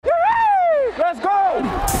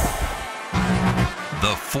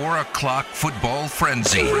The 4 o'clock football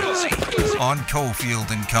frenzy on Cofield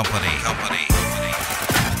and Company.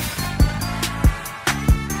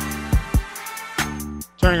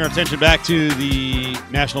 Turning our attention back to the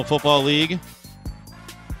National Football League.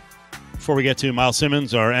 Before we get to Miles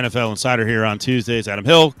Simmons, our NFL insider here on Tuesdays, Adam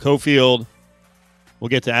Hill, Cofield. We'll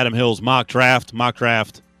get to Adam Hill's mock draft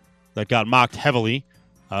that got mocked heavily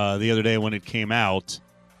the other day when it came out.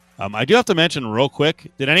 I do have to mention real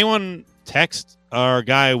quick, did anyone text our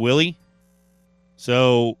guy Willie?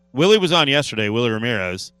 So Willie was on yesterday, Willie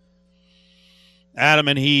Ramirez. Adam,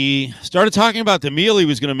 and he started talking about the meal he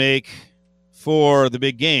was going to make for the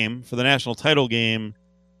big game, for the national title game.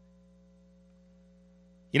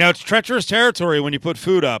 You know, it's treacherous territory when you put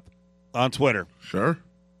food up on Twitter. Sure.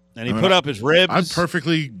 And he put up his ribs. I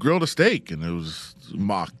perfectly grilled a steak, and it was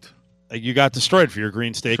mocked. You got destroyed for your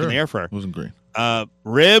green steak in the air fryer. It wasn't green.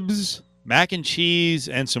 Ribs, mac and cheese,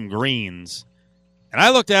 and some greens. And I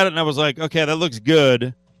looked at it, and I was like, okay, that looks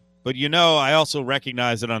good. But, you know, I also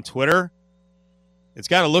recognize that on Twitter, it's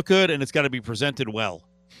got to look good, and it's got to be presented well.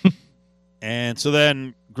 And so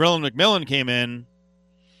then Grillin' McMillan came in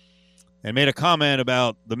and made a comment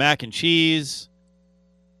about the mac and cheese,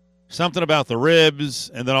 something about the ribs,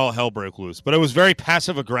 and then all hell broke loose. But it was very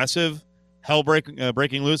passive-aggressive hell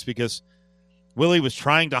breaking loose because Willie was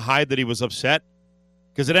trying to hide that he was upset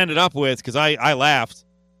because it ended up with, because I laughed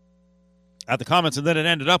at the comments, and then it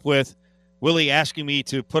ended up with Willie asking me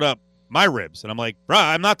to put up my ribs. And I'm like, bruh,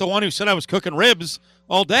 I'm not the one who said I was cooking ribs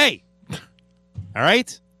all day. All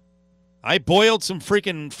right? I boiled some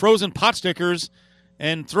freaking frozen pot stickers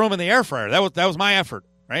and threw them in the air fryer. That was my effort,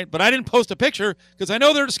 right? But I didn't post a picture because I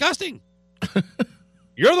know they're disgusting.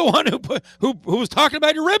 You're the one who was talking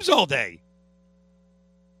about your ribs all day.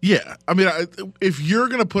 Yeah, I mean, if you're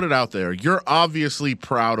going to put it out there, you're obviously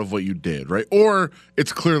proud of what you did, right? Or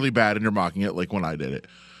it's clearly bad and you're mocking it like when I did it.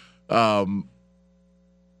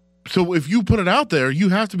 So if you put it out there, you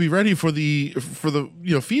have to be ready for the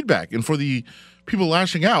feedback and for the people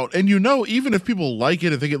lashing out. And even if people like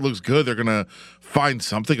it and think it looks good, they're going to find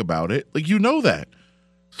something about it. Like, that.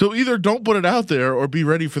 So either don't put it out there or be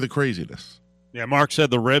ready for the craziness. Yeah, Mark said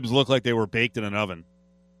the ribs looked like they were baked in an oven.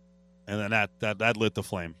 And then that lit the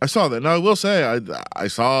flame. I saw that. Now, I will say, I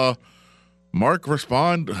saw Mark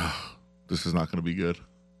respond. This is not going to be good.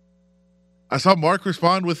 I saw Mark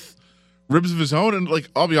respond with ribs of his own. And,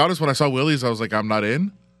 I'll be honest, when I saw Willie's, I was like, I'm not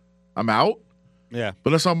in. I'm out. Yeah.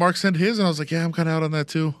 But I saw Mark send his, and I was like, yeah, I'm kind of out on that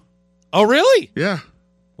too. Oh, really? Yeah.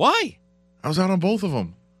 Why? I was out on both of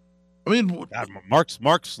them. I mean, God,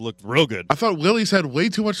 Mark's looked real good. I thought Willie's had way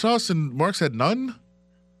too much sauce, and Mark's had none.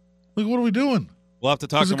 Like, what are we doing? We'll have to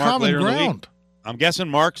talk to Mark later in the week. I'm guessing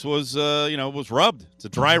Mark's was rubbed. It's a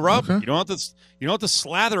dry rub. Okay. You don't have to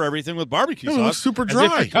slather everything with barbecue sauce. It looks super dry.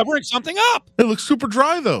 As if you're covering something up. It looks super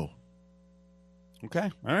dry though.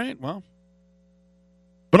 Okay. All right. Well.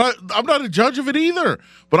 But I'm not a judge of it either.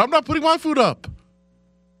 But I'm not putting my food up.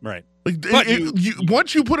 Right.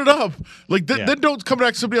 Once you put it up, then don't come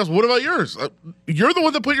back to somebody else. What about yours? You're the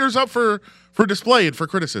one that put yours up for display and for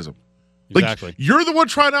criticism. Exactly. You're the one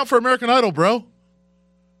trying out for American Idol, bro.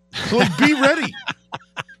 So be ready.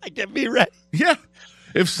 I can be ready. Yeah.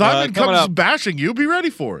 If Simon comes bashing you, be ready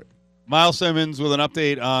for it. Miles Simmons with an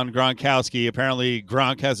update on Gronkowski. Apparently,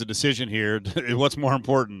 Gronk has a decision here. What's more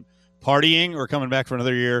important, partying or coming back for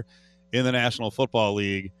another year in the National Football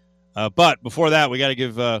League? But before that, we got to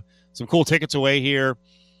give some cool tickets away here.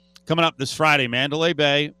 Coming up this Friday, Mandalay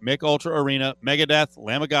Bay, Mick Ultra Arena, Megadeth,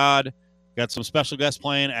 Lamb of God. Got some special guests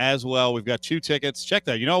playing as well. We've got 2 tickets. Check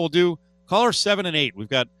that. You know what we'll do? Caller 7 and 8. We've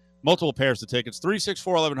got multiple pairs of tickets.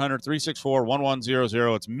 364-1100,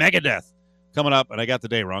 364-1100. It's Megadeth coming up, and I got the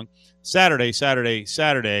day wrong. Saturday.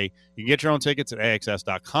 You can get your own tickets at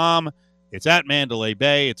AXS.com. It's at Mandalay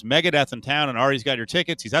Bay. It's Megadeth in town, and Ari's got your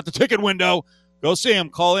tickets. He's at the ticket window. Go see him.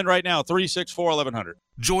 Call in right now, 364-1100.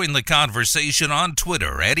 Join the conversation on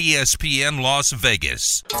Twitter at ESPN Las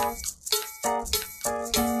Vegas.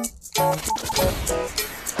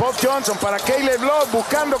 Bob Johnson para Caleb Love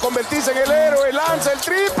buscando convertirse en el héroe, lanza el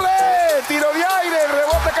triple, tiro de aire,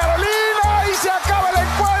 rebote Carolina y se acaba el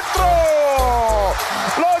encuentro.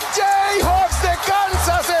 Los Jayhawks de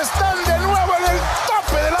Kansas están de nuevo en el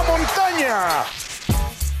tope de la montaña.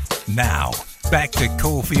 Now, back to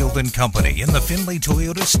Cofield and Company in the Findlay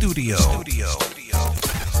Toyota studio.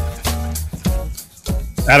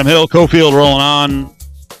 Adam Hill, Cofield rolling on.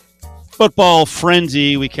 Football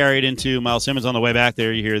frenzy. We carried into Miles Simmons on the way back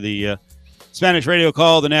there. You hear the Spanish radio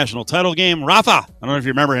call, the national title game. Rafa, I don't know if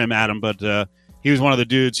you remember him, Adam, but he was one of the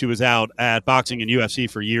dudes who was out at boxing and UFC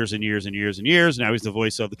for years and years and years and years. Now he's the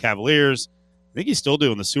voice of the Cavaliers I think he's still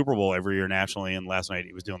doing the Super Bowl every year nationally, and last night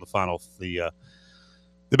he was doing the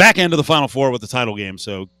back end of the Final Four with the title game.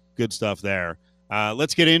 So good stuff there.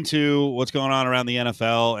 Let's get into what's going on around the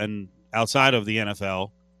NFL and outside of the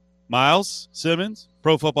NFL. Miles Simmons,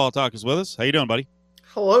 Pro Football Talk, is with us. How you doing, buddy?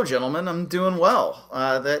 Hello, gentlemen. I'm doing well.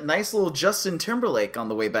 That nice little Justin Timberlake on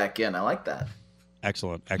the way back in. I like that.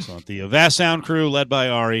 Excellent. The Vast Sound crew led by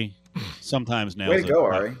Ari sometimes nails it. Way to go,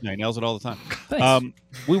 Ari. Yeah, he nails it all the time. Thanks.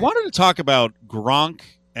 We wanted to talk about Gronk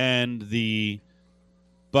and the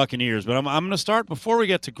Buccaneers, but I'm going to start before we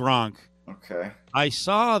get to Gronk. Okay. I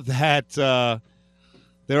saw that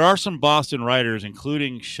there are some Boston writers,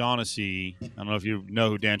 including Shaughnessy. I don't know if you know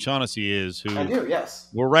who Dan Shaughnessy is. Who I do, yes.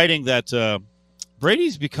 were writing that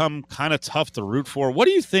Brady's become kind of tough to root for. What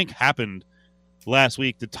do you think happened last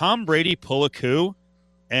week? Did Tom Brady pull a coup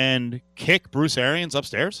and kick Bruce Arians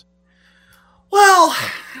upstairs? Well,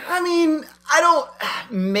 I mean,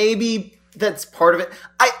 maybe that's part of it.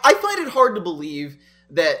 I find it hard to believe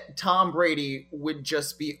that Tom Brady would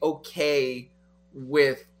just be okay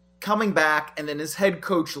with coming back and then his head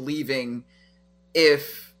coach leaving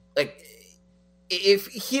if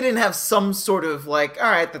he didn't have some sort of all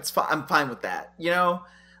right, that's fine. I'm fine with that.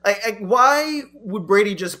 Why would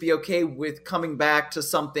Brady just be okay with coming back to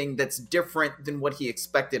something that's different than what he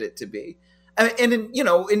expected it to be? And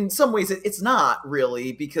in some ways it's not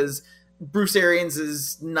really, because Bruce Arians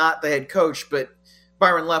is not the head coach, but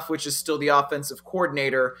Byron Leftwich is still the offensive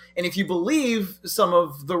coordinator. And if you believe some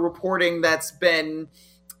of the reporting that's been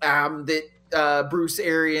that Bruce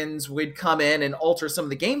Arians would come in and alter some of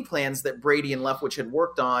the game plans that Brady and Leftwich had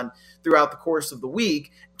worked on throughout the course of the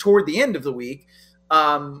week, toward the end of the week,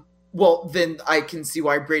 well, then I can see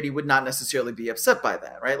why Brady would not necessarily be upset by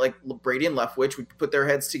that, right? Like Brady and Leftwich would put their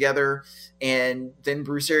heads together, and then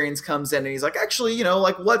Bruce Arians comes in and he's like, actually,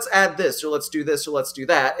 let's add this, or let's do this, or let's do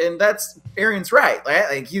that. And that's Arians right.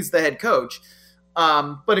 Like he's the head coach.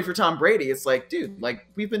 But if you're Tom Brady, it's like, dude,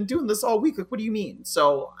 we've been doing this all week. What do you mean?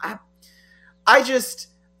 So I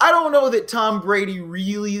don't know that Tom Brady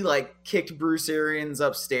really kicked Bruce Arians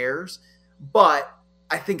upstairs, but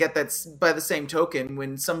I think that's by the same token,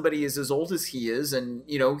 when somebody is as old as he is, and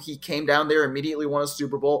he came down there, immediately won a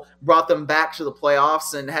Super Bowl, brought them back to the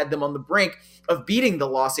playoffs, and had them on the brink of beating the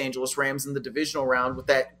Los Angeles Rams in the divisional round with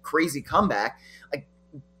that crazy comeback.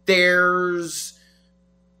 There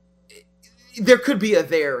could be a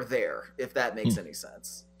there, if that makes any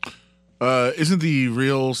sense. Isn't the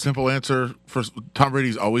real simple answer for Tom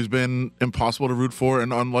Brady's always been impossible to root for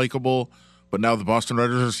and unlikable, but now the Boston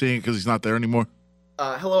Writers are seeing it because he's not there anymore?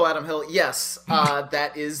 Hello, Adam Hill. Yes,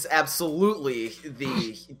 that is absolutely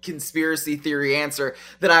the conspiracy theory answer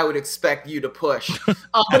that I would expect you to push. But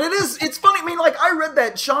it's funny. I mean, I read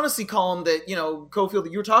that Shaughnessy column that, Cofield,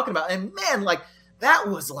 that you were talking about, and man, that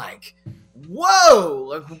was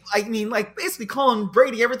whoa. Basically calling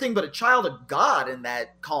Brady everything but a child of God in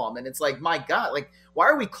that column. And it's my God, why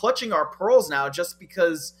are we clutching our pearls now just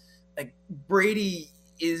because Brady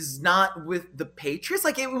is not with the Patriots?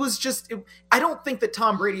 I don't think that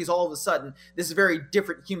Tom Brady is all of a sudden this very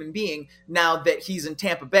different human being now that he's in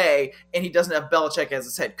Tampa Bay and he doesn't have Belichick as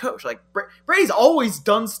his head coach. Brady's always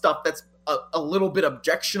done stuff that's a little bit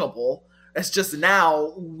objectionable. It's just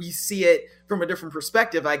now we see it from a different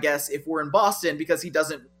perspective, I guess, if we're in Boston, because he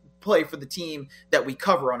doesn't play for the team that we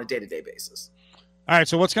cover on a day-to-day basis. All right,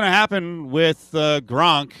 so what's going to happen with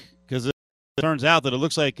Gronk? Because it turns out that it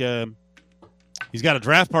looks like he's got a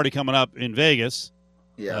draft party coming up in Vegas.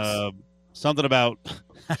 Yes. Something about,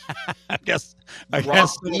 I guess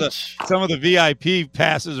some of the VIP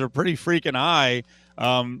passes are pretty freaking high.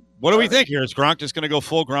 What do we think here? Is Gronk just going to go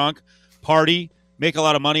full Gronk, party, make a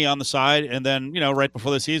lot of money on the side, and then, right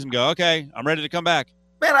before the season go, okay, I'm ready to come back?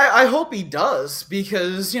 Man, I hope he does,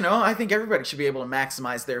 because, I think everybody should be able to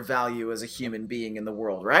maximize their value as a human being in the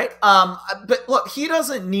world, right? But look, he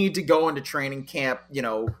doesn't need to go into training camp,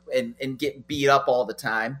 and get beat up all the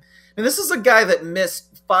time. And this is a guy that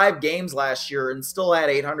missed 5 games last year and still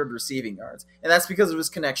had 800 receiving yards. And that's because of his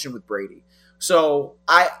connection with Brady. So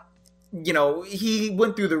he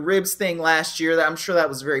went through the ribs thing last year. I'm sure that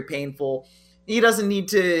was very painful. He doesn't need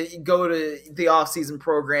to go to the offseason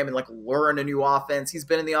program and learn a new offense. He's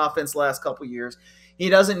been in the offense the last couple of years. He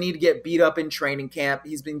doesn't need to get beat up in training camp.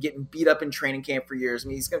 He's been getting beat up in training camp for years. I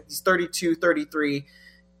mean, he's 32, 33.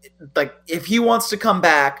 If he wants to come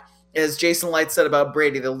back as Jason Light said about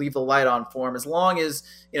Brady, they'll leave the light on for him. As long as,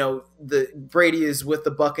 the Brady is with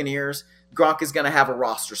the Buccaneers, Gronk is going to have a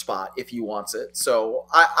roster spot if he wants it. So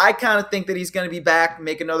I kind of think that he's going to be back,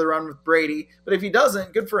 make another run with Brady. But if he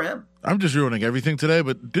doesn't, good for him. I'm just ruining everything today,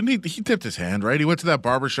 but didn't he tipped his hand, right? He went to that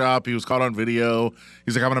barbershop. He was caught on video.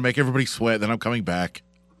 He's like, I'm going to make everybody sweat, then I'm coming back.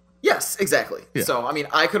 Yes, exactly. Yeah. So,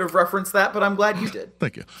 I could have referenced that, but I'm glad you did.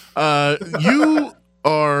 Thank you. You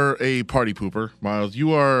are a party pooper, Miles.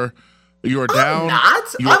 You are down. I'm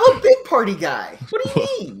not. I'm a big party guy. What do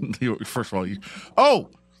you mean? First of all,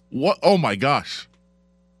 what? Oh my gosh!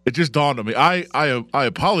 It just dawned on me. I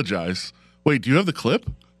apologize. Wait, do you have the clip?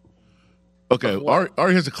 Okay,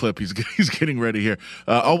 Ari has a clip. He's getting ready here.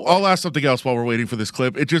 I'll ask something else while we're waiting for this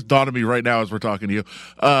clip. It just dawned on me right now as we're talking to you.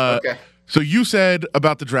 Okay. So you said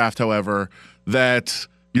about the draft, however, that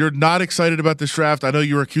you're not excited about this draft. I know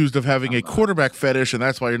you were accused of having a quarterback fetish, and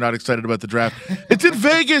that's why you're not excited about the draft. It's in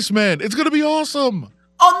Vegas, man. It's going to be awesome.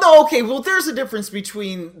 Oh, no, okay. Well, there's a difference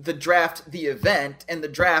between the draft, the event, and the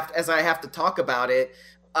draft as I have to talk about it,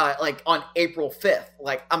 on April 5th.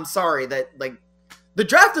 I'm sorry that, the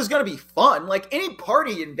draft is going to be fun. Any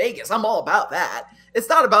party in Vegas, I'm all about that. It's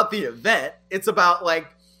not about the event. It's about,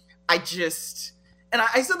 and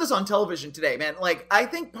I said this on television today, man. I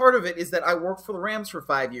think part of it is that I worked for the Rams for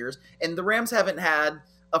 5 years, and the Rams haven't had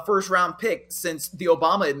a first-round pick since the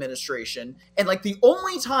Obama administration. And, the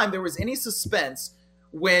only time there was any suspense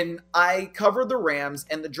when I covered the Rams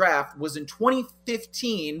and the draft was in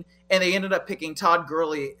 2015, and they ended up picking Todd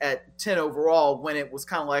Gurley at 10 overall when it was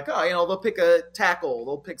kind of they'll pick a tackle,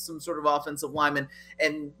 they'll pick some sort of offensive lineman,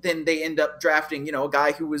 and then they end up drafting, a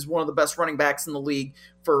guy who was one of the best running backs in the league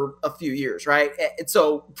for a few years, right? And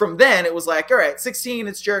so from then it was all right, 16,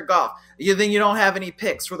 it's Jared Goff. Then you don't have any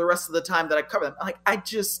picks for the rest of the time that I cover them. I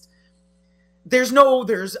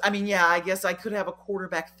guess I could have a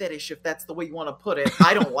quarterback fetish if that's the way you want to put it.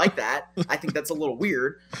 I don't like that. I think that's a little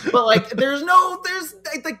weird. But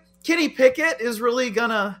Kenny Pickett is really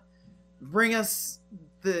gonna bring us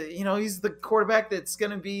he's the quarterback that's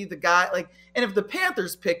gonna be the guy. And if the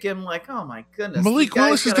Panthers pick him, oh my goodness, Malik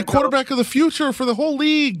Willis is the quarterback of the future for the whole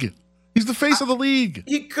league. He's the face of the league.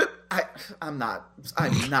 He could. I'm not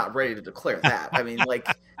ready to declare that.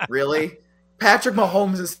 Really? Patrick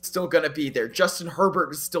Mahomes is still going to be there. Justin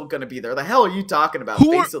Herbert is still going to be there. The hell are you talking about?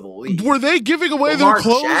 Face of the league. Were they giving away Lamar their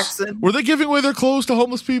clothes? Jackson? Were they giving away their clothes to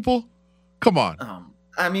homeless people? Come on.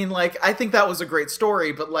 I think that was a great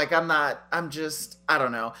story, but I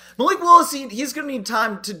don't know. Malik Willis, he's going to need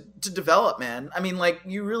time to develop, man.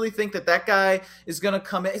 You really think that guy is going to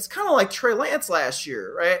come in? It's kind of like Trey Lance last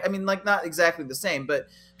year, right? Not exactly the same, but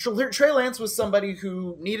Trey Lance was somebody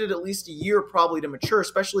who needed at least a year probably to mature,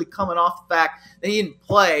 especially coming off the fact that he didn't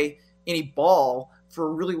play any ball for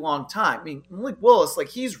a really long time. Malik Willis,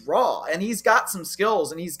 he's raw, and he's got some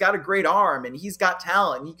skills, and he's got a great arm, and he's got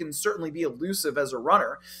talent, and he can certainly be elusive as a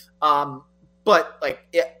runner. But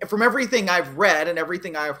from everything I've read and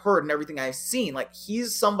everything I've heard and everything I've seen,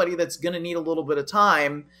 he's somebody that's going to need a little bit of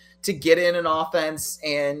time to get in an offense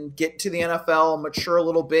and get to the NFL, mature a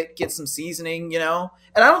little bit, get some seasoning, And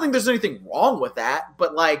I don't think there's anything wrong with that,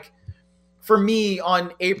 but for me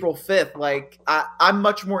on April 5th, I'm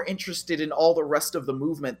much more interested in all the rest of the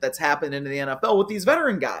movement that's happened in the NFL with these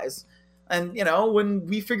veteran guys. And, when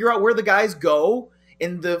we figure out where the guys go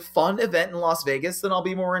in the fun event in Las Vegas, then I'll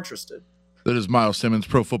be more interested. That is Miles Simmons,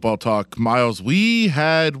 Pro Football Talk. Miles, we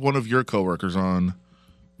had one of your coworkers on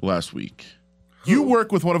last week. You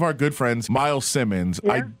work with one of our good friends, Miles Simmons.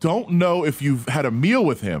 Yeah. I don't know if you've had a meal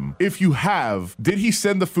with him. If you have, did he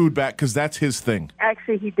send the food back? Because that's his thing.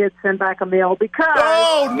 Actually, he did send back a meal because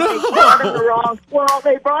they brought him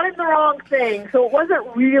they brought him the wrong thing, so it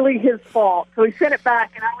wasn't really his fault. So he sent it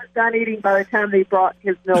back, and I was done eating by the time they brought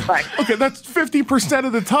his meal back. Okay, that's 50%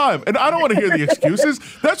 of the time, and I don't want to hear the excuses.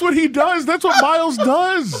 That's what he does. That's what Miles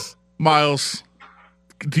does. Miles,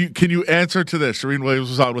 can you answer to this? Shereen Williams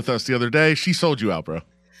was on with us the other day. She sold you out, bro.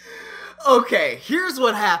 Okay, here's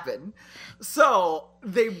what happened. So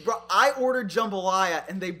I ordered jambalaya,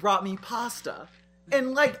 and they brought me pasta.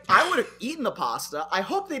 And I would have eaten the pasta. I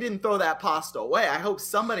hope they didn't throw that pasta away. I hope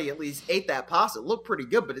somebody at least ate that pasta. It looked pretty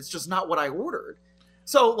good, but it's just not what I ordered.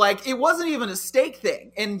 So it wasn't even a steak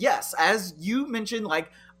thing. And yes, as you mentioned,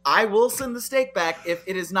 I will send the steak back if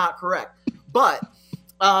it is not correct. But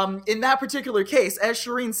in that particular case, as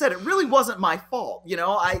Shireen said, it really wasn't my fault.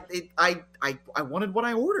 I wanted what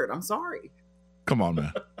I ordered. I'm sorry. Come on,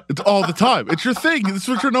 man. It's all the time. It's your thing. It's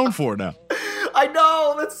what you're known for now. I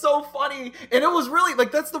know. That's so funny. And it was really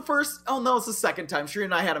that's the first. Oh no, it's the second time Shireen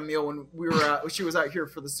and I had a meal when we were. She was out here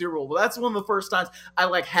for the Super Bowl. But that's one of the first times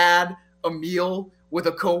I had a meal with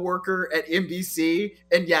a coworker at NBC,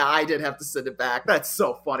 and yeah, I did have to send it back. That's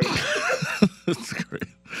so funny. That's great.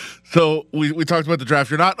 So we talked about the draft.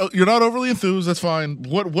 You're not overly enthused. That's fine.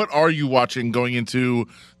 What are you watching going into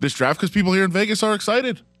this draft? Because people here in Vegas are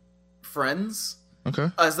excited. Friends. Okay.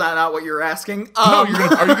 Is that not what you're asking? No, are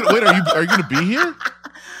you gonna be here?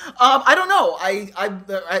 I don't know. I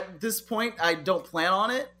at this point I don't plan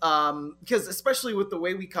on it. Because especially with the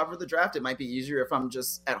way we cover the draft, it might be easier if I'm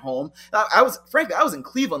just at home. I was in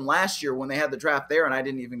Cleveland last year when they had the draft there, and I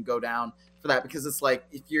didn't even go down for that because it's like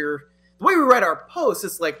the way we write our posts,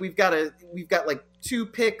 it's like we've got like 2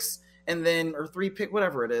 picks and then or 3 pick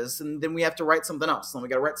whatever it is, and then we have to write something else. And we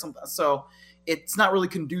got to write something. So it's not really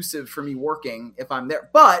conducive for me working if I'm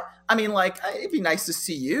there. But I mean, like, it'd be nice to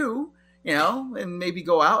see you, and maybe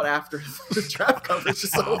go out after the draft coverage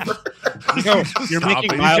is over. You're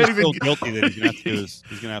making Miles feel guilty that he's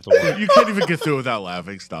going to have to work. You can't even get through without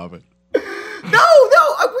laughing. Stop it. No,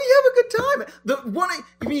 we have a good time.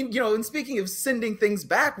 And speaking of sending things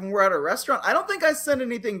back when we're at a restaurant, I don't think I sent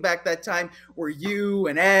anything back that time where you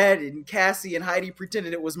and Ed and Cassie and Heidi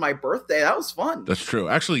pretended it was my birthday. That was fun. That's true.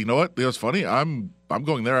 Actually, you know what? It was funny. I'm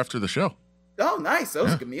going there after the show. Oh, nice. That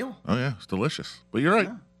was a good meal. Oh, yeah. It's delicious. But you're right.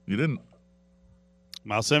 Yeah. You didn't.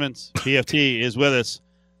 Miles Simmons, PFT, is with us.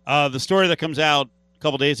 The story that comes out a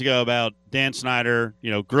couple days ago about Dan Snyder,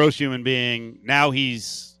 gross human being. Now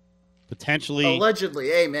he's potentially allegedly,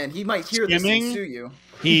 hey man, he might hear skimming. This and sue you.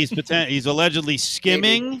 He's allegedly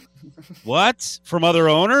skimming what from other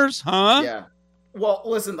owners, huh? Yeah. Well,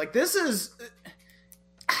 listen, like this is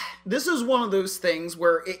one of those things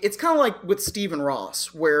where it's kind of like with Stephen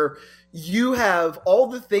Ross, where you have all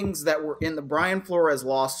the things that were in the Brian Flores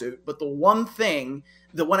lawsuit, but the one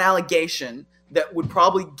allegation that would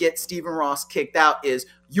probably get Stephen Ross kicked out is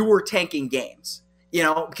you were tanking games.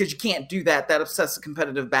 Because you can't do that. That upsets the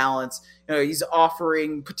competitive balance. He's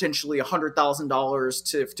offering potentially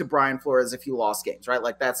 $100,000 to Brian Flores if he lost games, right?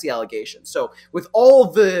 Like that's the allegation. So with all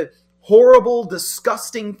the horrible,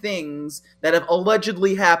 disgusting things that have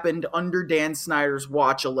allegedly happened under Dan Snyder's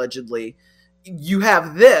watch, allegedly, you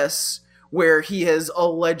have this where he has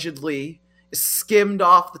allegedly skimmed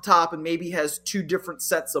off the top and maybe has 2 different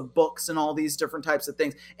sets of books and all these different types of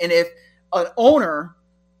things. And if an owner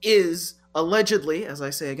is allegedly, as I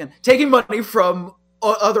say again, taking money from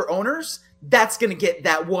other owners, that's going to get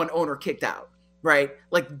that one owner kicked out, right?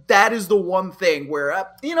 Like that is the one thing where,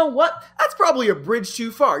 you know what? That's probably a bridge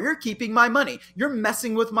too far. You're keeping my money. You're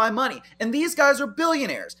messing with my money. And these guys are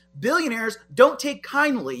billionaires. Billionaires don't take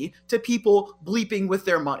kindly to people bleeping with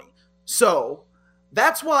their money. So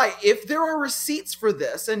that's why if there are receipts for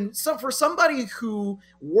this, and so for somebody who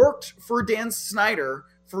worked for Dan Snyder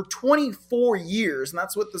for 24 years, and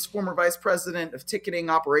that's what this former vice president of ticketing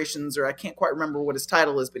operations, or I can't quite remember what his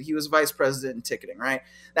title is, but he was vice president in ticketing, right?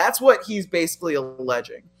 That's what he's basically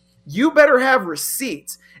alleging. You better have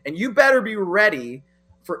receipts, and you better be ready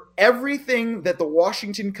for everything that the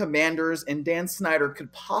Washington Commanders and Dan Snyder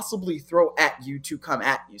could possibly throw at you to come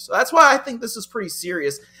at you. So that's why I think this is pretty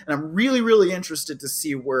serious, and I'm really, really interested to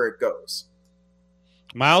see where it goes.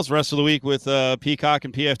 Miles, rest of the week with Peacock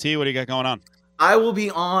and PFT, what do you got going on? I will be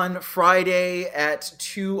on Friday at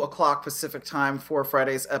 2 o'clock Pacific time for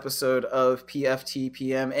Friday's episode of PFT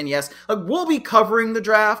PM. And yes, we'll be covering the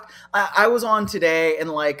draft. I was on today and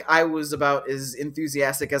I was about as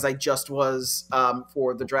enthusiastic as I just was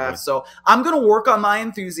for the draft. So I'm going to work on my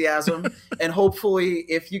enthusiasm and hopefully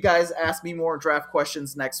if you guys ask me more draft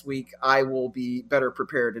questions next week, I will be better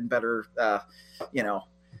prepared and better,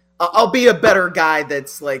 I'll be a better guy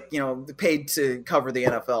that's paid to cover the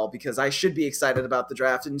NFL because I should be excited about the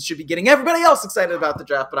draft and should be getting everybody else excited about the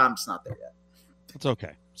draft, but I'm just not there yet. It's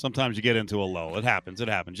okay. Sometimes you get into a lull. It happens.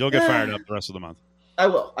 You'll get fired up the rest of the month. I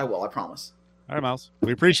will. I promise. All right, Miles.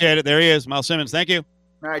 We appreciate it. There he is, Miles Simmons. Thank you.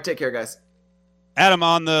 All right, take care, guys. Adam,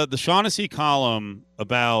 on the Shaughnessy column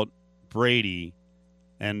about Brady,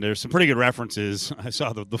 and there's some pretty good references. I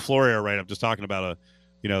saw the Florio write-up just talking about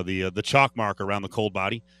the chalk mark around the cold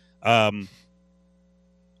body.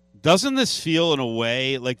 Doesn't this feel in a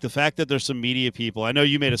way like the fact that there's some media people, I know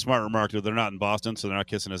you made a smart remark that they're not in Boston, so they're not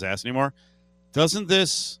kissing his ass anymore. Doesn't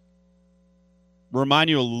this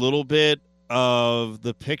remind you a little bit of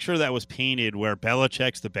the picture that was painted where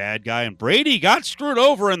Belichick's the bad guy and Brady got screwed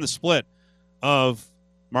over in the split of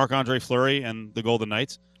Marc-Andre Fleury and the Golden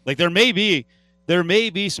Knights? Like there may be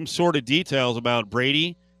some sort of details about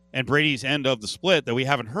Brady and Brady's end of the split that we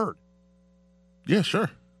haven't heard. Yeah,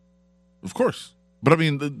 sure. Of course. But I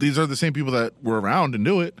mean, these are the same people that were around and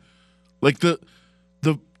knew it. Like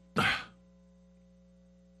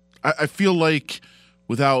I feel like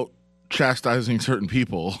without chastising certain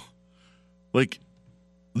people, like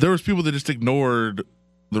there was people that just ignored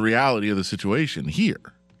the reality of the situation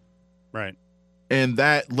here. Right. And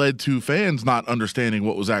that led to fans not understanding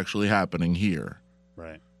what was actually happening here.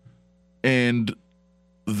 Right. And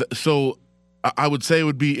so I would say it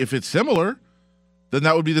would be, if it's similar, then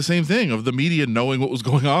that would be the same thing of the media knowing what was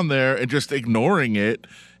going on there and just ignoring it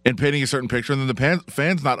and painting a certain picture, and then the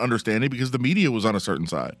fans not understanding because the media was on a certain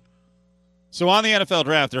side. So on the NFL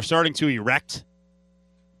draft, they're starting to erect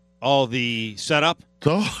all the setup.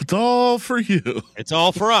 It's all for you. It's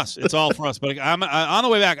all for us. It's all for us. But I'm on the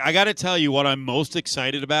way back. I got to tell you what I'm most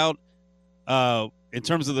excited about in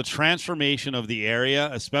terms of the transformation of the area,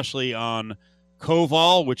 especially on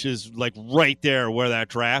Koval, which is like right there where that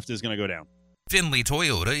draft is going to go down. Finley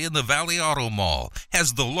Toyota in the Valley Auto Mall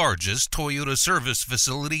has the largest Toyota service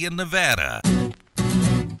facility in Nevada.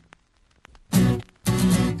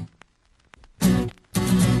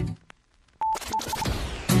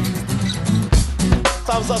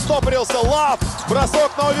 Там застопорился Лав.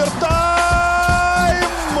 Бросок на овертайм.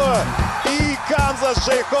 И Канзас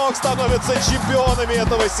Джейхокс становятся чемпионами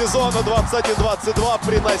этого сезона 21-22,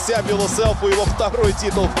 принося Биллу Селфу его второй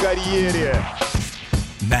титул в карьере.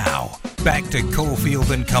 Now, back to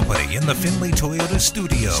Cofield and Company in the Finley Toyota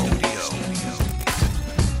studio.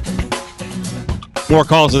 More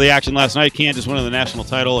calls of the action last night. Kansas winning the national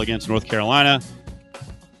title against North Carolina.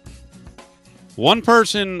 One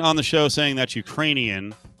person on the show saying that's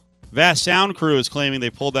Ukrainian. Vast Sound Crew is claiming they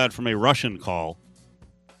pulled that from a Russian call.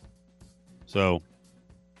 So,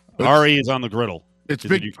 Ari is on the griddle. It's is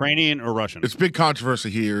big, it Ukrainian or Russian? It's big controversy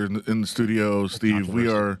here in the studio, Steve. We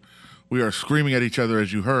are screaming at each other,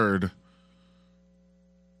 as you heard.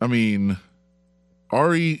 I mean,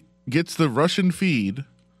 Ari gets the Russian feed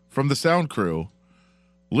from the Sound Crew,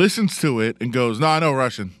 listens to it, and goes, "No, I know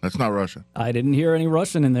Russian. That's not Russian." I didn't hear any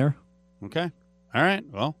Russian in there. Okay. All right.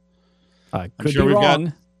 Well, I could be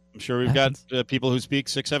wrong. I'm sure we've got people who speak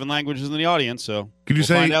 6-7 languages in the audience, so we'll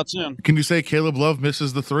find out soon. Can you say Caleb Love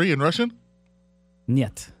misses the 3 in Russian?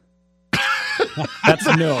 Niet. That's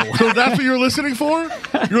no. So that's what you're listening for?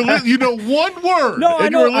 You know one word, no,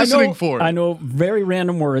 and you're listening for it. I know very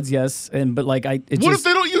random words, yes, but like what if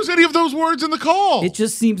they don't use any of those words in the call? It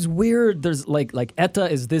just seems weird. There's like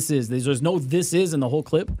ETA is this is. There's no this is in the whole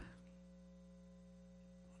clip.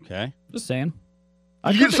 Okay, just saying. Now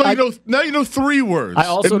you know 3 words.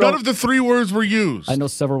 None of the 3 words were used. I know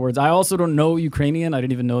several words. I also don't know Ukrainian. I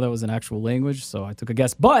didn't even know that was an actual language, so I took a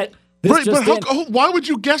guess. But why would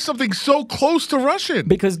you guess something so close to Russian?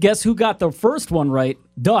 Because guess who got the first one right?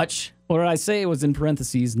 Dutch. Or did I say it was in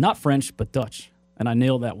parentheses? Not French, but Dutch. And I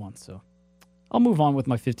nailed that one. So I'll move on with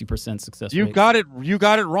my 50% success rate. You got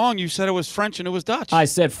it wrong. You said it was French and it was Dutch. I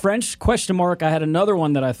said French, ? I had another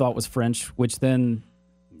one that I thought was French, which then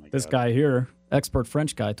this guy here, expert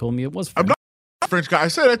French guy, told me it was French. I'm not a French guy. I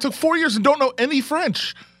said I took 4 years and don't know any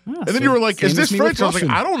French. And then you were like, is this French? I was like,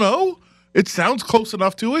 I don't know. It sounds close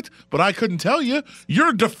enough to it, but I couldn't tell you.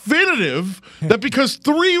 You're definitive that because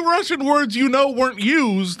 3 Russian words weren't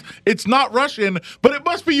used, it's not Russian, but it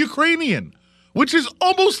must be Ukrainian, which is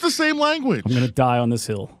almost the same language. I'm going to die on this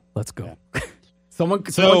hill. Let's go. Someone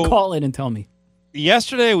call in and tell me.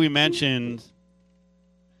 Yesterday we mentioned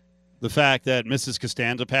the fact that Mrs.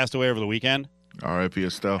 Costanza passed away over the weekend. R.I.P.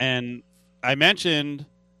 Estelle. And I mentioned,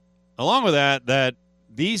 along with that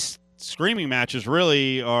these screaming matches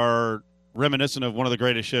really are reminiscent of one of the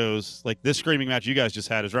greatest shows. Like this screaming match you guys just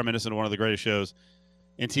had is reminiscent of one of the greatest shows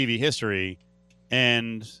in TV history.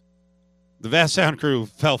 And the Vast Sound Crew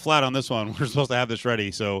fell flat on this one. We're supposed to have this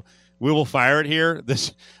ready, so we will fire it here.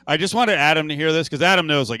 I just wanted Adam to hear this because Adam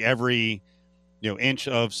knows like every inch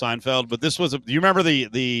of Seinfeld. But this was do you remember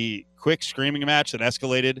the quick screaming match that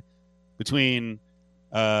escalated between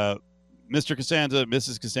Mr. Costanza,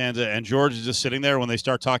 Mrs. Costanza, and George is just sitting there when they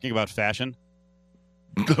start talking about fashion?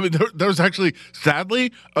 I mean, there was actually,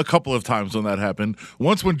 sadly, a couple of times when that happened.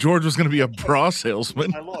 Once when George was going to be a bra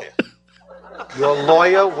salesman. My lawyer. Your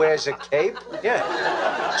lawyer wears a cape?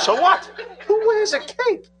 Yeah. So what? Who wears a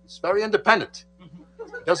cape? It's very independent. He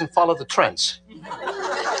doesn't follow the trends. He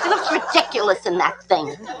looks ridiculous in that thing.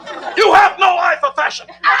 You have no eye for fashion.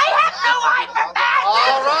 I have no eye for fashion.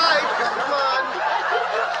 All right, come on.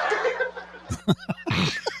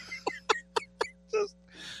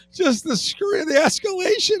 Just the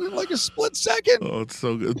escalation in like a split second. Oh, it's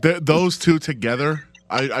so good. Those two together,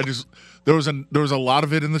 there was a lot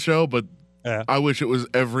of it in the show, but I wish it was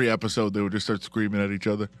every episode they would just start screaming at each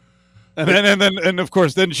other. And of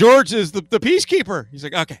course, then George is the peacekeeper. He's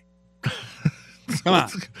like, okay, come on.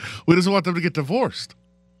 We just want them to get divorced.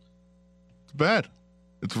 It's bad.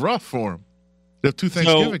 It's rough for them. They have 2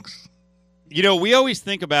 Thanksgivings. we always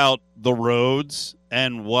think about the roads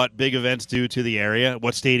and what big events do to the area,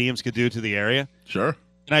 what stadiums could do to the area. Sure.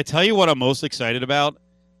 And I tell you what I'm most excited about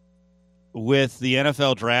with the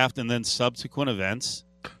NFL draft and then subsequent events.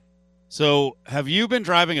 So have you been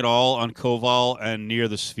driving at all on Koval and near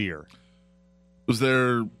the Sphere? Was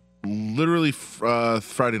there literally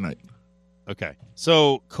Friday night? Okay.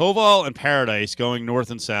 So Koval and Paradise going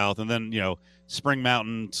north and south, and then, Spring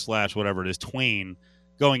Mountain / whatever it is, Twain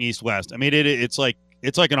going east-west. I mean, it's like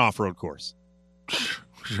an off-road course.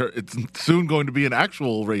 Sure. It's soon going to be an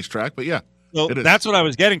actual racetrack, but yeah. So that's what I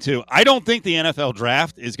was getting to. I don't think the NFL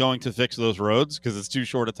draft is going to fix those roads because it's too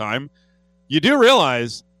short a time. You do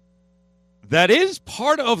realize that is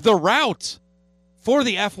part of the route for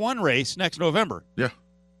the F1 race next November. Yeah.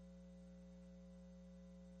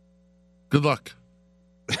 Good luck.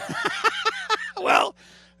 Well,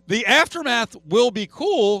 the aftermath will be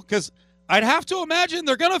cool because I'd have to imagine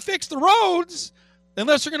they're going to fix the roads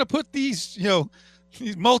unless they're going to put these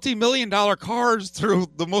multi-million-dollar cars through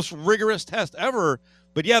the most rigorous test ever.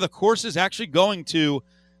 But yeah, the course is actually going to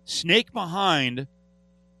snake behind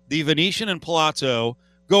the Venetian and Palazzo,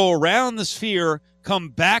 go around the Sphere, come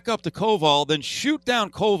back up to Koval, then shoot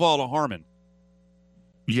down Koval to Harmon.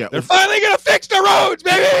 Yeah. They're finally going to fix the roads,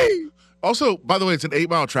 baby! Also, by the way, it's an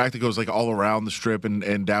 8-mile track that goes like all around the strip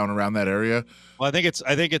and down around that area. Well, I think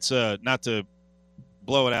it's not to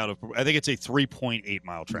blow it out. I think it's a 3.8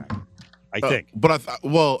 mile track. I think. But I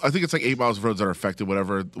think it's like 8 miles of roads that are affected,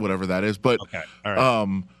 whatever that is. But okay, all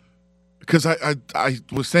right. Because I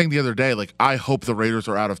was saying the other day, like I hope the Raiders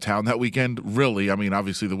are out of town that weekend. Really, I mean,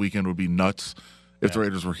 obviously the weekend would be nuts if the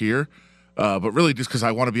Raiders were here. But really, just because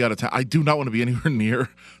I want to be out of town, I do not want to be anywhere near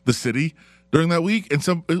the city during that week. And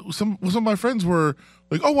some of my friends were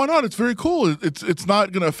like, "Oh, why not? It's very cool. It's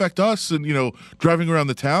not going to affect us." And driving around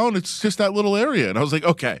the town, it's just that little area. And I was like,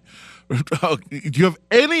 "Okay, do you have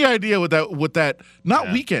any idea what that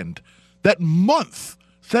weekend, that month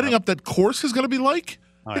setting up that course is going to be like?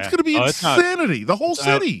 It's going to be insanity. The whole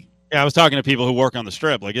city." Yeah, I was talking to people who work on the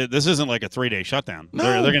strip. Like this isn't like a 3-day shutdown.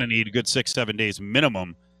 No. They're going to need a good 6-7 days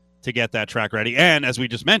minimum to get that track ready, and as we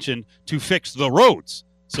just mentioned, to fix the roads.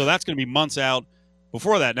 So that's going to be months out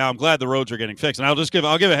before that. Now I'm glad the roads are getting fixed, and I'll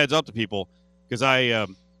give a heads up to people because I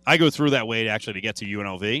go through that way to get to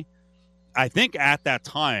UNLV. I think at that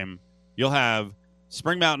time you'll have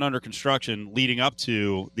Spring Mountain under construction leading up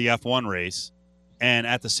to the F1 race, and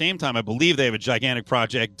at the same time, I believe they have a gigantic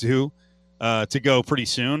project due to go pretty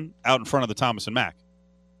soon out in front of the Thomas and Mack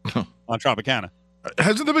on Tropicana.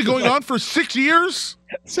 Hasn't that been going on for 6 years?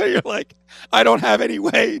 So you're like, I don't have any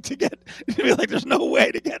way to get. You're like, there's no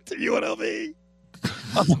way to get to UNLV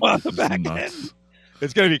on the back end.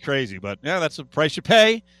 It's going to be crazy, but yeah, that's the price you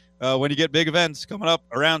pay when you get big events coming up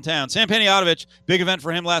around town. Sam Panayotovich, big event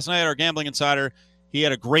for him last night. Our gambling insider, he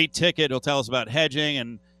had a great ticket. He'll tell us about hedging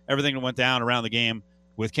and everything that went down around the game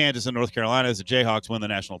with Kansas and North Carolina as the Jayhawks win the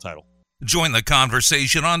national title. Join the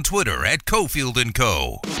conversation on Twitter at Cofield &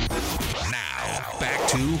 Co. Now, back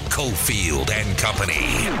to Cofield &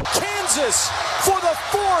 Company. Kansas for the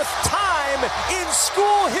 4th time in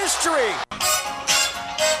school history.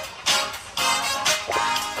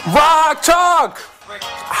 Rock Chalk!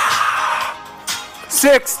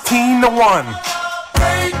 16-1.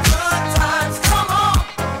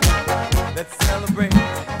 Let's celebrate.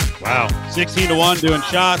 Wow, 16-1 doing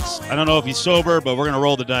shots. I don't know if he's sober, but we're going to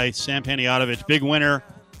roll the dice. Sam Panayotovich, big winner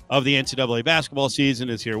of the NCAA basketball season,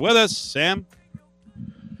 is here with us. Sam,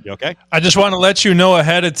 you okay? I just want to let you know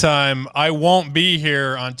ahead of time, I won't be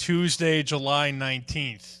here on Tuesday, July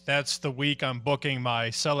 19th. That's the week I'm booking my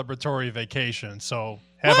celebratory vacation. So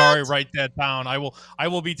have Ari write that down. I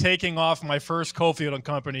will be taking off my first Cofield &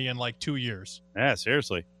 Company in like 2 years. Yeah,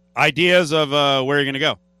 seriously. Ideas of where you're going to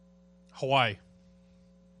go? Hawaii.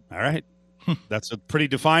 All right. That's a pretty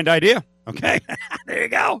defined idea. Okay. There you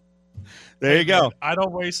go. There you go. I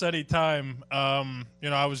don't waste any time.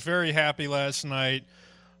 I was very happy last night.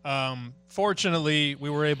 Fortunately, we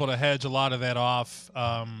were able to hedge a lot of that off.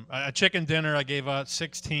 A chicken dinner, I gave out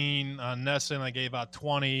 16. On Nesson, I gave out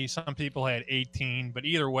 20. Some people had 18. But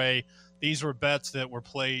either way, these were bets that were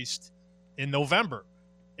placed in November.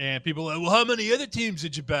 And people are like, well, how many other teams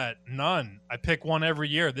did you bet? None. I pick one every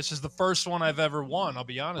year. This is the first one I've ever won, I'll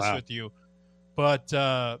be honest with you. But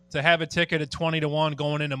to have a ticket at 20-1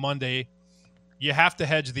 going into Monday, you have to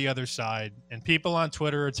hedge the other side. And people on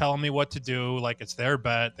Twitter are telling me what to do, like it's their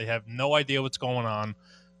bet. They have no idea what's going on.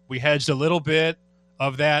 We hedged a little bit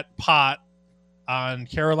of that pot on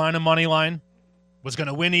Carolina money line. Was going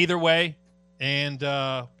to win either way. And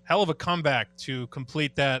hell of a comeback to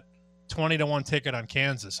complete that 20-1 ticket on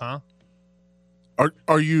Kansas, huh?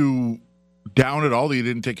 Are you down at all that you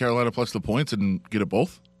didn't take Carolina plus the points and get it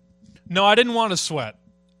both? No, I didn't want to sweat.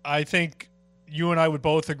 I think you and I would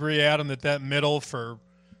both agree, Adam, that middle for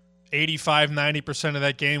 85-90% of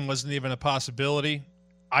that game wasn't even a possibility.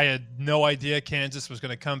 I had no idea Kansas was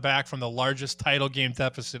going to come back from the largest title game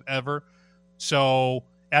deficit ever. So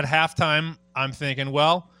at halftime, I'm thinking,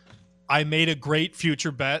 well, I made a great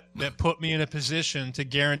future bet that put me in a position to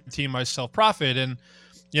guarantee myself profit. And,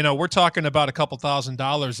 we're talking about a couple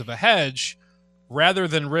 $1,000s of a hedge. Rather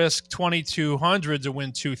than risk 2,200 to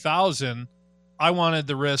win 2,000, I wanted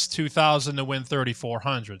to risk 2,000 to win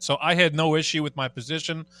 3,400. So I had no issue with my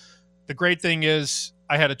position. The great thing is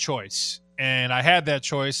I had a choice, and I had that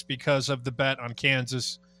choice because of the bet on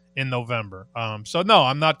Kansas in November. So no,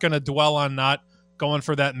 I'm not going to dwell on not going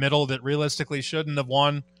for that middle that realistically shouldn't have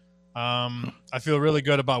won. I feel really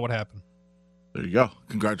good about what happened. There you go.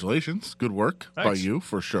 Congratulations. Good work by Thanks. you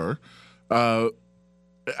for sure.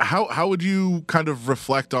 How would you kind of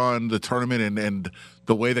reflect on the tournament and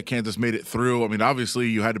the way that Kansas made it through? I mean, obviously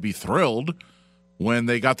you had to be thrilled when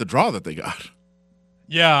they got the draw that they got.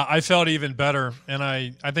 Yeah, I felt even better, and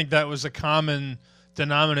I think that was a common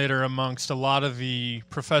denominator amongst a lot of the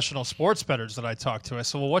professional sports bettors that I talked to. I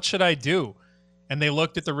said, well, what should I do? And they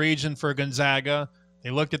looked at the region for Gonzaga. They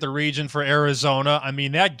looked at the region for Arizona. I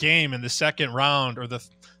mean, that game in the second round, or the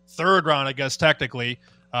third round, I guess technically,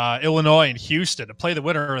 Illinois and Houston, to play the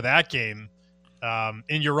winner of that game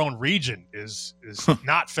in your own region is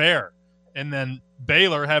not fair. And then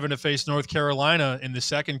Baylor having to face North Carolina in the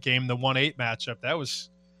second game, the 1-8 matchup, that was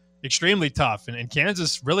extremely tough. And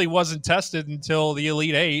Kansas really wasn't tested until the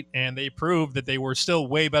Elite Eight, and they proved that they were still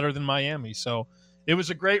way better than Miami. So it was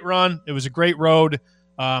a great run. It was a great road.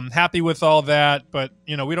 Happy with all that, but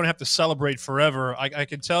we don't have to celebrate forever. I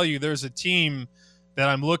can tell you there's a team that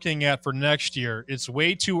I'm looking at for next year. It's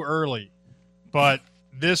way too early, but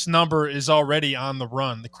this number is already on the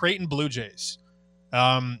run. The Creighton Blue Jays.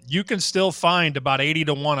 You can still find about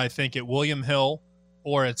 80-1, I think, at William Hill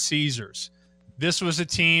or at Caesars. This was a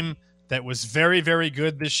team that was very, very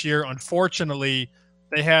good this year. Unfortunately,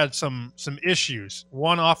 they had some issues.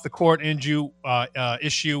 One off the court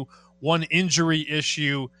issue, one injury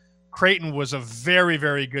issue. Creighton was a very,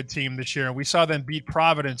 very good team this year, and we saw them beat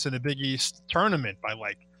Providence in the Big East tournament by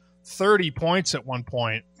like 30 points at one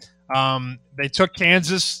point. They took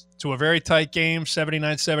Kansas to a very tight game,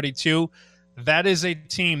 79-72. That is a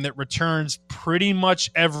team that returns pretty much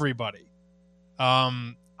everybody.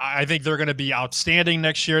 I think they're going to be outstanding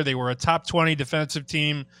next year. They were a top 20 defensive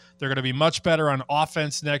team. They're going to be much better on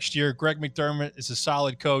offense next year. Greg McDermott is a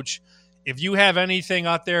solid coach. If you have anything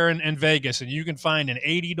out there in Vegas and you can find an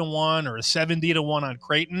 80-1 or a 70-1 on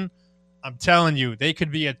Creighton, I'm telling you, they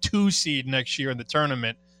could be a 2 seed next year in the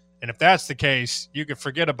tournament. And if that's the case, you can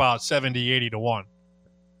forget about 70-80-1.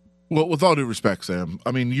 Well, with all due respect, Sam,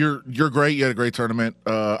 I mean, you're great. You had a great tournament.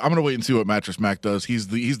 I'm going to wait and see what Mattress Mac does. He's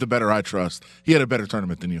the better I trust. He had a better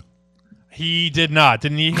tournament than you. He did not.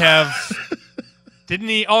 Didn't he have... Didn't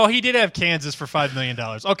he? Oh, he did have Kansas for $5 million.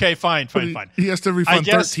 Okay, fine. He has to refund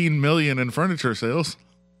 $13 million in furniture sales.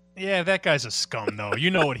 Yeah, that guy's a scum, though. You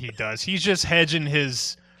know what he does. He's just hedging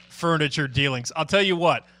his furniture dealings. I'll tell you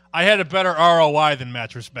what. I had a better ROI than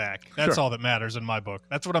Mattress Mac. That's all that matters in my book.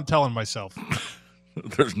 That's what I'm telling myself.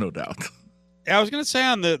 There's no doubt. Yeah, I was going to say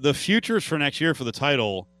on the futures for next year for the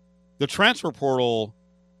title, the transfer portal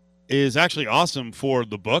is actually awesome for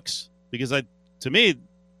the books because to me,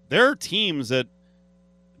 there are teams that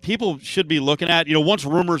people should be looking at. Once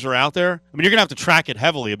rumors are out there, I mean, you're going to have to track it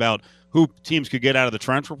heavily about who teams could get out of the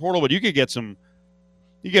transfer portal, but you could get some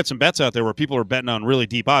bets out there where people are betting on really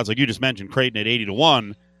deep odds, like you just mentioned, Creighton at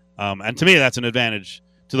 80-1. And to me, that's an advantage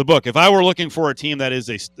to the book. If I were looking for a team that is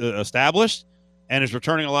established and is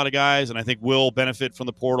returning a lot of guys, and I think will benefit from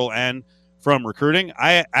the portal and from recruiting,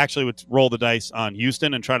 I actually would roll the dice on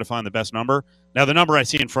Houston and try to find the best number. Now, the number I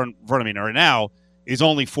see in front of me right now is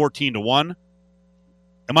only 14-1.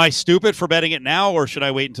 Am I stupid for betting it now, or should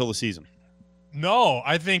I wait until the season? No,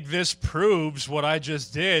 I think this proves what I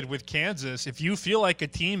just did with Kansas. If you feel like a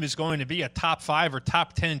team is going to be a top 5 or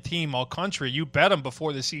top 10 team all country, you bet them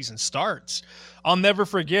before the season starts. I'll never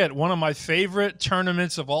forget, one of my favorite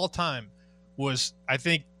tournaments of all time was, I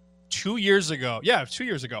think, 2 years ago. Yeah, 2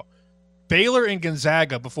 years ago. Baylor and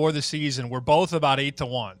Gonzaga before the season were both about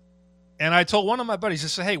 8-1. And I told one of my buddies, I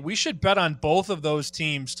said, hey, we should bet on both of those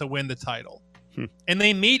teams to win the title. And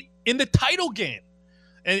they meet in the title game.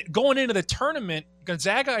 And going into the tournament,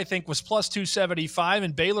 Gonzaga, I think, was plus 275,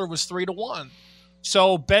 and Baylor was 3-1.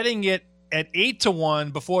 So betting it at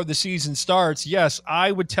 8-1 before the season starts, yes,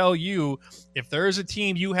 I would tell you if there is a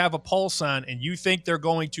team you have a pulse on and you think they're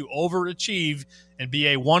going to overachieve and be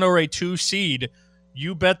a 1 or a 2 seed,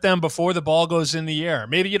 you bet them before the ball goes in the air.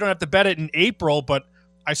 Maybe you don't have to bet it in April, but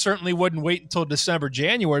I certainly wouldn't wait until December,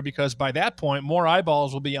 January, because by that point, more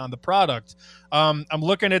eyeballs will be on the product. I'm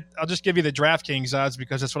looking at, I'll just give you the DraftKings odds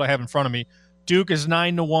because that's what I have in front of me. Duke is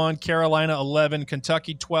 9-1, Carolina 11,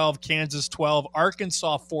 Kentucky 12, Kansas 12,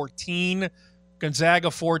 Arkansas 14,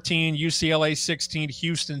 Gonzaga 14, UCLA 16,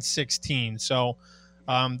 Houston 16. So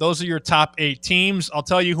those are your top 8 teams. I'll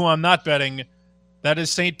tell you who I'm not betting. That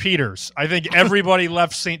is St. Peter's. I think everybody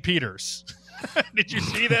left St. Peter's. Did you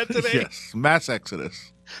see that today? Yes, mass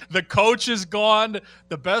exodus. The coach is gone.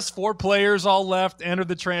 The best 4 players all left, entered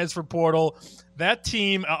the transfer portal. That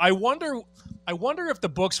team, I wonder if the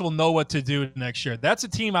books will know what to do next year. That's a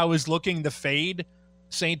team I was looking to fade,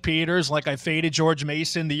 St. Peter's, like I faded George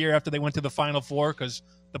Mason the year after they went to the Final Four because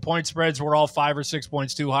the point spreads were all 5 or 6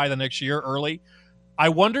 points too high the next year early. I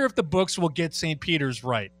wonder if the books will get St. Peter's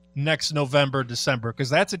right next November, December, because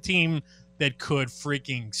that's a team that could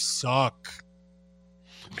freaking suck.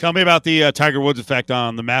 Tell me about the Tiger Woods effect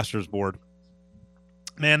on the Masters board.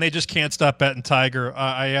 Man, they just can't stop betting Tiger.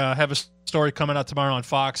 I have a story coming out tomorrow on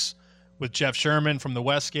Fox with Jeff Sherman from the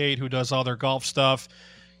Westgate, who does all their golf stuff.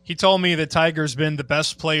 He told me that Tiger's been the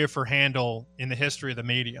best player for handle in the history of the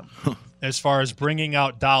medium as far as bringing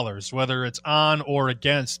out dollars, whether it's on or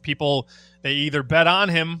against. People, they either bet on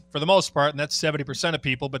him for the most part, and that's 70% of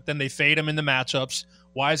people, but then they fade him in the matchups.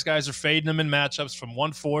 Wise guys are fading him in matchups from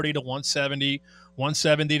 140 to 170,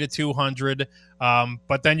 170 to 200.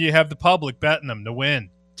 But then you have the public betting him to win.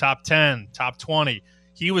 Top 10, top 20.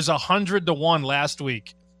 He was 100-1 last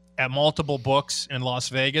week at multiple books in Las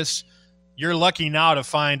Vegas. You're lucky now to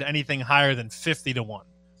find anything higher than 50-1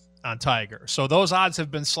 on Tiger. So those odds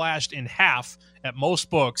have been slashed in half at most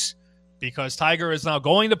books because Tiger is now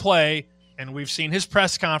going to play, and we've seen his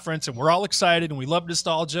press conference, and we're all excited, and we love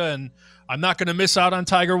nostalgia, and I'm not going to miss out on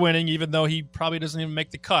Tiger winning, even though he probably doesn't even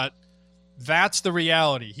make the cut. That's the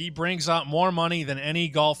reality. He brings out more money than any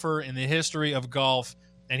golfer in the history of golf,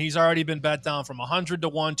 and he's already been bet down from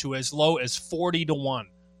 100-1 to as low as 40-1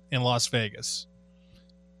 in Las Vegas.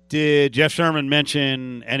 Did Jeff Sherman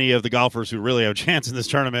mention any of the golfers who really have a chance in this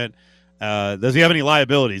tournament? Does he have any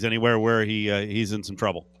liabilities anywhere where he's in some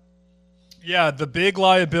trouble? Yeah, the big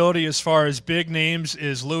liability as far as big names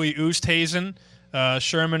is Louis Oosthuizen.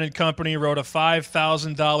 Sherman and company wrote a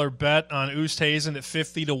 $5,000 bet on Oosthuizen at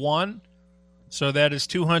 50-1. So that is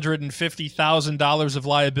 $250,000 of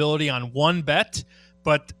liability on one bet.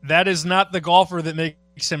 But that is not the golfer that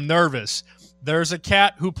makes him nervous. There's a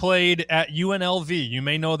cat who played at UNLV. You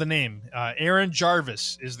may know the name. Aaron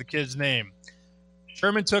Jarvis is the kid's name.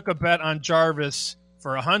 Sherman took a bet on Jarvis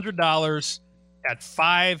for $100 at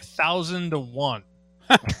 5,000-1.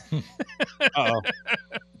 Uh-oh.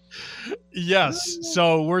 Yes.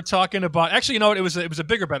 So we're talking about, actually, you know what? It was a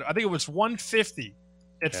bigger bet. I think it was 150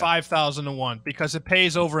 at 5,000-1 because it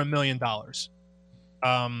pays over $1 million.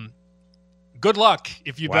 Good luck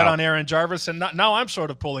if you bet on Aaron Jarvis. And now I'm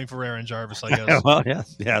sort of pulling for Aaron Jarvis, I guess. Well,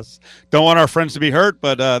 yes. Don't want our friends to be hurt,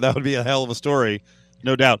 but that would be a hell of a story,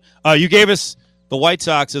 no doubt. You gave us the White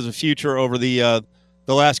Sox as a future over the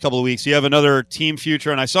last couple of weeks. You have another team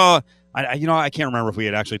future, and I saw. I can't remember if we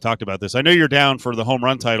had actually talked about this. I know you're down for the home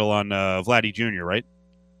run title on Vladdy Jr., right?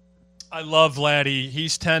 I love Vladdy.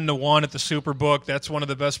 He's 10-1 at the Superbook. That's one of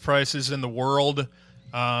the best prices in the world.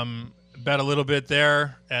 Bet a little bit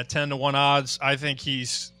there at 10-1 odds. I think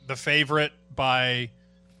he's the favorite by,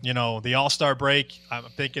 the All-Star break. I'm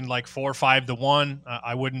thinking like 4 or 5-1.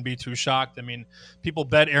 I wouldn't be too shocked. I mean, people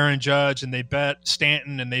bet Aaron Judge and they bet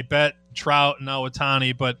Stanton and they bet Trout and now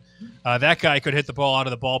Ohtani, but that guy could hit the ball out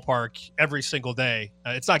of the ballpark every single day.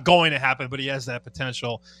 It's not going to happen, but he has that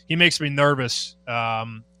potential. He makes me nervous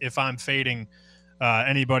if I'm fading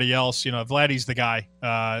anybody else. Vladdy's the guy.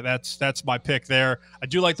 That's my pick there. I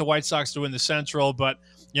do like the White Sox to win the Central, but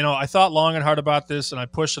I thought long and hard about this, and I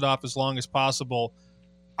pushed it off as long as possible.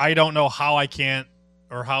 I don't know how I can't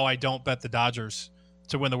or how I don't bet the Dodgers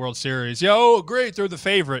to win the World Series. Great, they're the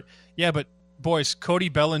favorite. Yeah, but boys, Cody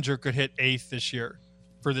Bellinger could hit 8th this year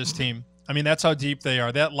for this team. I mean, that's how deep they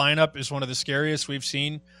are. That lineup is one of the scariest we've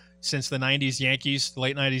seen since the 90s Yankees, the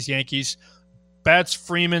late 90s Yankees. Betts,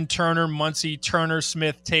 Freeman, Turner, Muncy, Turner,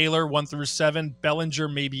 Smith, Taylor, 1 through 7. Bellinger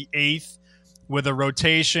maybe 8th with a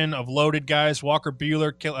rotation of loaded guys. Walker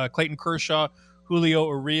Buehler, Clayton Kershaw, Julio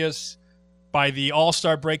Urias. By the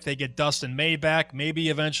All-Star break, they get Dustin May back. Maybe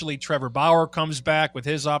eventually Trevor Bauer comes back with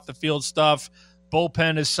his off-the-field stuff.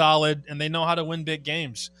 Bullpen is solid, and they know how to win big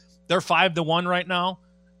games. They're 5-1 right now.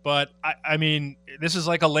 But I mean, this is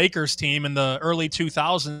like a Lakers team in the early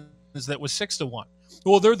 2000s that was 6-1.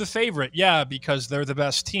 Well, they're the favorite, yeah, because they're the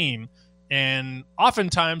best team, and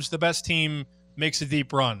oftentimes the best team makes a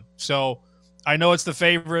deep run. So I know it's the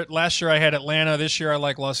favorite. Last year I had Atlanta. This year I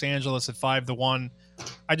like Los Angeles at 5-1.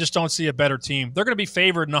 I just don't see a better team. They're going to be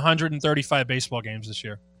favored in 135 baseball games this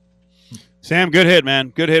year. Sam, good hit, man.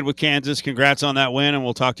 Good hit with Kansas. Congrats on that win, and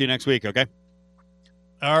we'll talk to you next week, okay?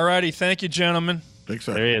 All righty. Thank you, gentlemen. Thanks,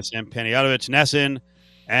 sir. There he is, Sam Panayotovich, Nesson,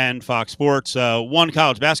 and Fox Sports. One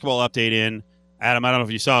college basketball update in. Adam, I don't know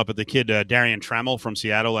if you saw it, but the kid Darian Trammell from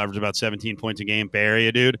Seattle averaged about 17 points a game. Bay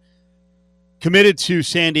Area dude. Committed to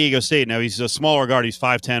San Diego State. Now, he's a smaller guard. He's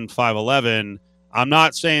 5'10", 5'11". I'm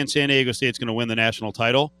not saying San Diego State's going to win the national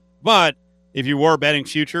title, but if you were betting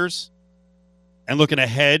futures and looking to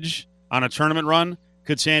hedge on a tournament run,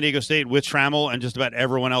 could San Diego State, with Trammell and just about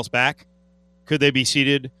everyone else back, could they be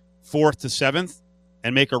seeded 4th to 7th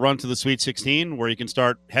and make a run to the Sweet 16 where you can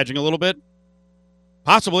start hedging a little bit?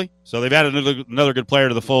 Possibly. So they've added another good player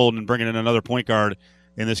to the fold and bringing in another point guard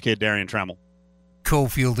in this kid, Darian Trammell.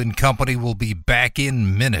 Cofield and Company will be back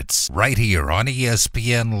in minutes right here on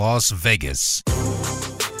ESPN Las Vegas.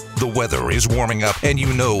 The weather is warming up, and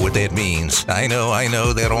you know what that means. I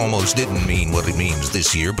know, that almost didn't mean what it means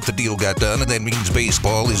this year, but the deal got done, and that means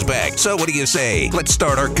baseball is back. So what do you say? Let's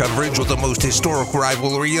start our coverage with the most historic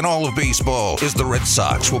rivalry in all of baseball, as the Red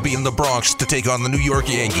Sox will be in the Bronx to take on the New York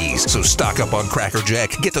Yankees. So stock up on Cracker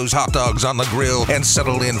Jack, get those hot dogs on the grill, and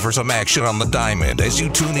settle in for some action on the diamond as you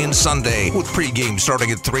tune in Sunday with pregame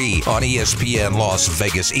starting at 3 on ESPN Las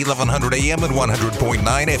Vegas, 1100 AM and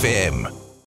 100.9 FM.